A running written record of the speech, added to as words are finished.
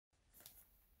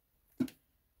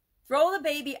Throw the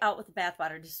baby out with the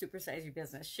bathwater to supersize your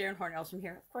business. Sharon Horne-Ellstrom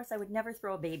here. Of course, I would never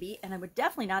throw a baby, and I would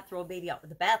definitely not throw a baby out with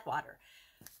the bathwater.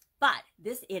 But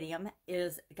this idiom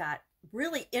is got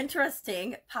really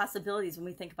interesting possibilities when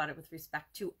we think about it with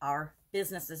respect to our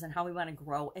businesses and how we want to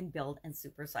grow and build and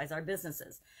supersize our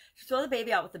businesses. Throw the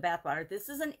baby out with the bathwater. This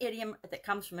is an idiom that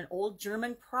comes from an old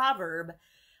German proverb.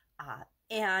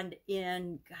 And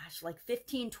in, gosh, like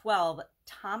 1512,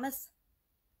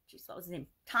 what was his name?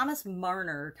 Thomas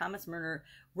Marner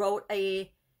wrote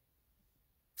a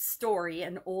story,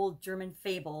 an old German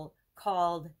fable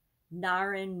called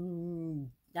Narrenbeschrung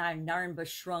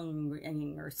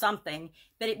or something,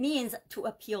 but it means to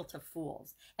appeal to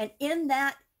fools. And in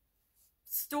that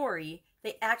story,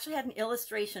 they actually had an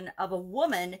illustration of a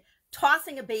woman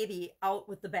tossing a baby out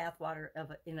with the bathwater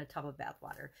in a tub of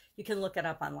bathwater. You can look it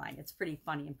up online. It's pretty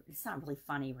funny. It's not really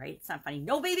funny, right? It's not funny.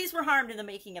 No babies were harmed in the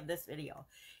making of this video.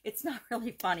 It's not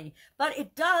really funny, but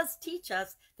it does teach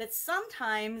us that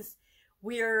sometimes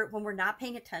when we're not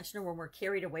paying attention, or when we're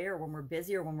carried away, or when we're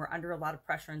busy, or when we're under a lot of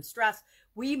pressure and stress,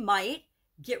 we might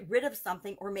get rid of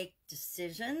something or make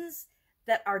decisions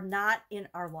that are not in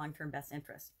our long-term best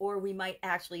interest. Or we might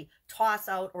actually toss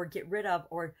out or get rid of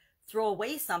or throw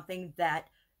away something that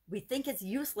we think is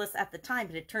useless at the time,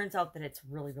 but it turns out that it's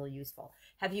really, really useful.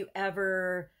 Have you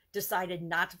ever decided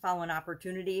not to follow an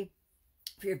opportunity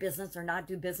for your business, or not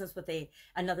do business with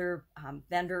another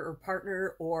vendor or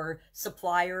partner or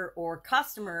supplier or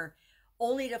customer,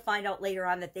 only to find out later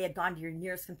on that they had gone to your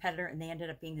nearest competitor and they ended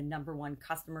up being the #1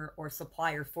 customer or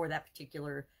supplier for that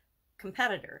particular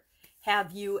competitor?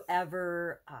 Have you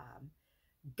ever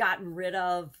gotten rid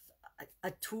of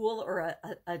a tool or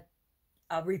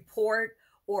a report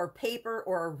or paper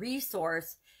or a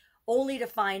resource, only to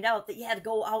find out that you had to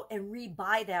go out and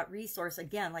rebuy that resource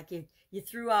again? Like you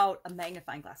threw out a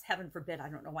magnifying glass. Heaven forbid, I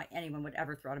don't know why anyone would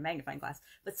ever throw out a magnifying glass.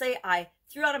 But say I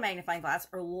threw out a magnifying glass,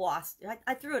 or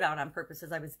I threw it out on purpose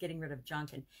as I was getting rid of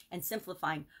junk and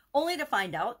simplifying, only to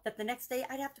find out that the next day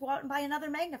I'd have to go out and buy another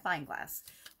magnifying glass.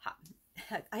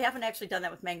 I haven't actually done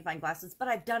that with magnifying glasses, but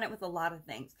I've done it with a lot of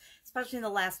things. Especially in the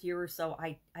last year or so,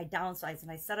 I downsized,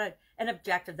 and I set an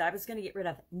objective that I was going to get rid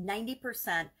of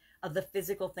 90% of the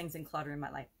physical things and clutter in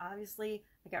my life. Obviously,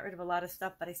 I got rid of a lot of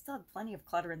stuff, but I still have plenty of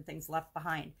clutter and things left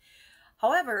behind.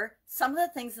 However, some of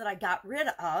the things that I got rid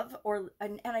of,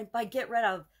 by get rid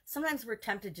of, sometimes we're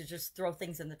tempted to just throw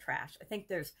things in the trash. I think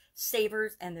there's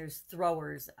savers and there's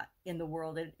throwers in the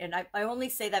world. And I only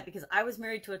say that because I was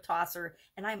married to a tosser,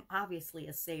 and I'm obviously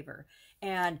a saver.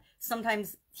 And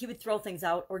sometimes he would throw things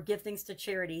out or give things to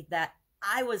charity that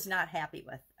I was not happy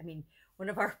with. I mean, one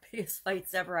of our biggest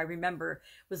fights ever, I remember,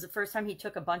 was the first time he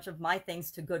took a bunch of my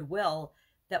things to Goodwill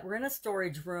that were in a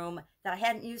storage room that I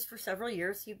hadn't used for several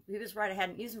years. He was right, I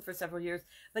hadn't used them for several years,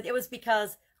 but it was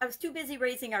because I was too busy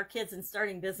raising our kids and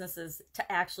starting businesses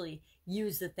to actually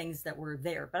use the things that were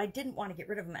there. But I didn't want to get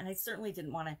rid of them, and I certainly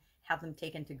didn't want to have them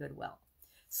taken to Goodwill.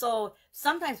 So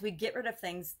sometimes we get rid of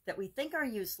things that we think are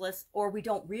useless, or we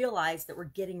don't realize that we're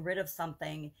getting rid of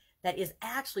something that is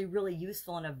actually really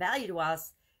useful and of value to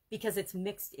us because it's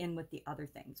mixed in with the other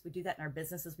things. We do that in our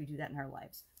businesses, we do that in our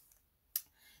lives.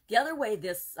 The other way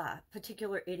this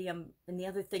particular idiom, and the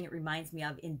other thing it reminds me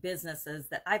of in businesses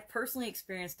that I've personally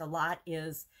experienced a lot,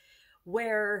 is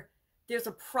where there's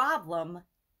a problem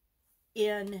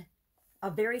in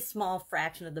a very small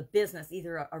fraction of the business,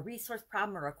 either a resource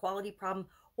problem or a quality problem,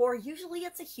 or usually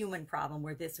it's a human problem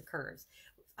where this occurs.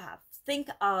 Think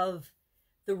of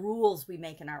the rules we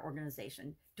make in our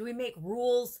organization. Do we make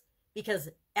rules because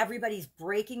everybody's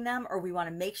breaking them, or we want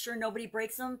to make sure nobody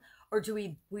breaks them? Or do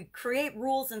we create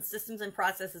rules and systems and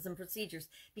processes and procedures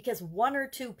because one or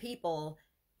two people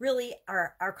really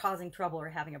are causing trouble or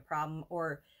having a problem,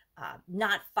 or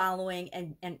not following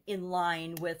and in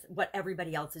line with what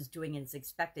everybody else is doing and is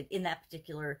expected in that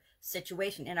particular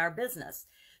situation in our business?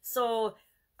 So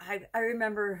I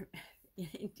remember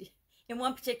in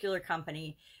one particular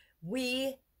company,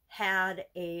 we had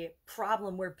a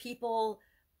problem where people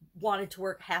wanted to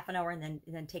work half an hour and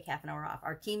then take half an hour off.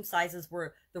 Our team sizes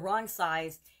were the wrong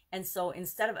size. And so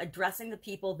instead of addressing the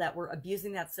people that were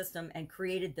abusing that system and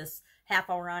created this half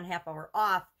hour on, half hour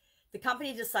off, the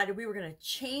company decided we were going to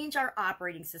change our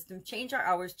operating system, change our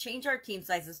hours, change our team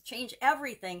sizes, change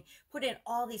everything, put in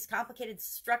all these complicated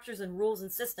structures and rules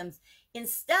and systems,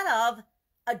 instead of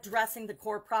addressing the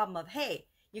core problem of, hey,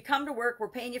 you come to work, we're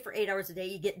paying you for 8 hours a day,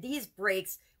 you get these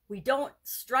breaks. We don't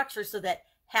structure so that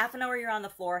half an hour you're on the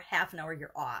floor, half an hour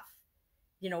you're off.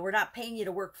 You know, we're not paying you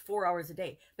to work 4 hours a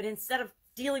day. But instead of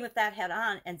dealing with that head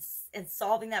on and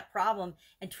solving that problem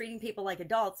and treating people like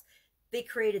adults, they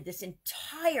created this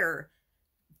entire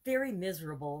very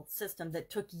miserable system that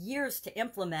took years to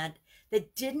implement,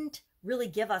 that didn't really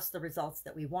give us the results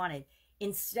that we wanted,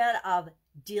 instead of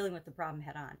dealing with the problem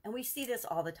head on. And we see this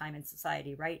all the time in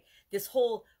society, right? This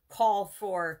whole call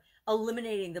for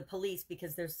eliminating the police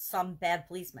because there's some bad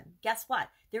policeman. Guess what?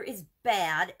 There is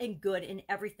bad and good in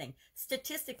everything.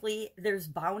 Statistically, there's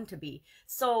bound to be.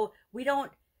 So we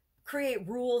don't create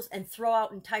rules and throw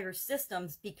out entire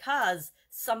systems because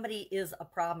somebody is a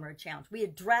problem or a challenge. We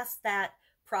address that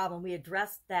problem, we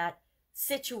address that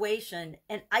situation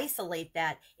and isolate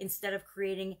that instead of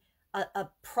creating a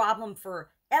problem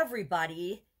for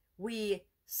everybody. We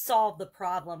solve the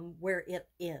problem where it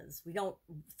is. We don't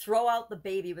throw out the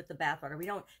baby with the bathwater. We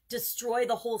don't destroy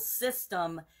the whole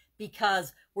system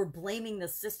because we're blaming the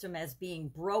system as being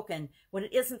broken when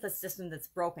it isn't the system that's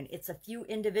broken. It's a few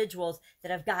individuals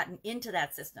that have gotten into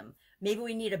that system. Maybe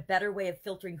we need a better way of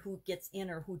filtering who gets in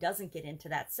or who doesn't get into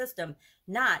that system,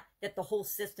 not that the whole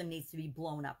system needs to be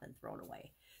blown up and thrown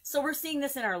away. So we're seeing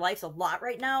this in our lives a lot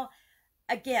right now.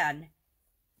 Again,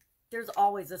 there's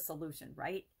always a solution,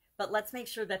 right? But let's make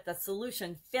sure that the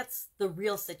solution fits the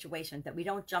real situation, that we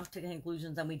don't jump to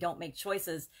conclusions and we don't make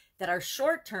choices that are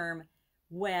short-term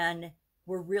when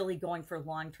we're really going for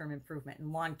long-term improvement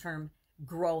and long-term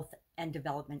growth and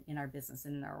development in our business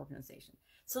and in our organization.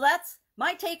 So that's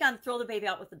my take on throw the baby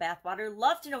out with the bathwater.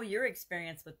 Love to know your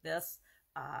experience with this.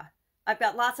 I've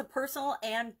got lots of personal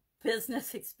and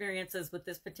business experiences with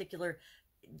this particular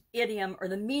idiom, or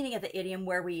the meaning of the idiom,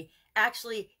 where we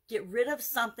actually get rid of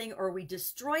something or we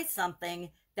destroy something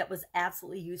that was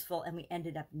absolutely useful and we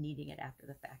ended up needing it after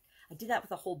the fact. I did that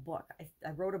with a whole book.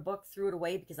 I wrote a book, threw it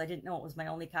away because I didn't know it was my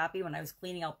only copy when I was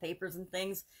cleaning out papers and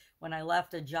things when I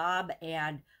left a job,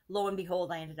 and lo and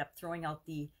behold, I ended up throwing out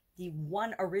the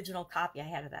one original copy I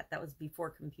had of that. That was before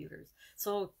computers.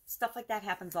 So stuff like that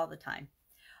happens all the time.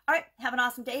 All right, have an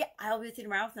awesome day. I'll be with you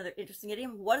tomorrow with another interesting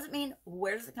idiom. What does it mean?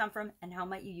 Where does it come from? And how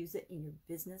might you use it in your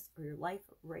business or your life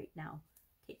right now?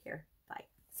 Take care. Bye.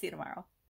 See you tomorrow.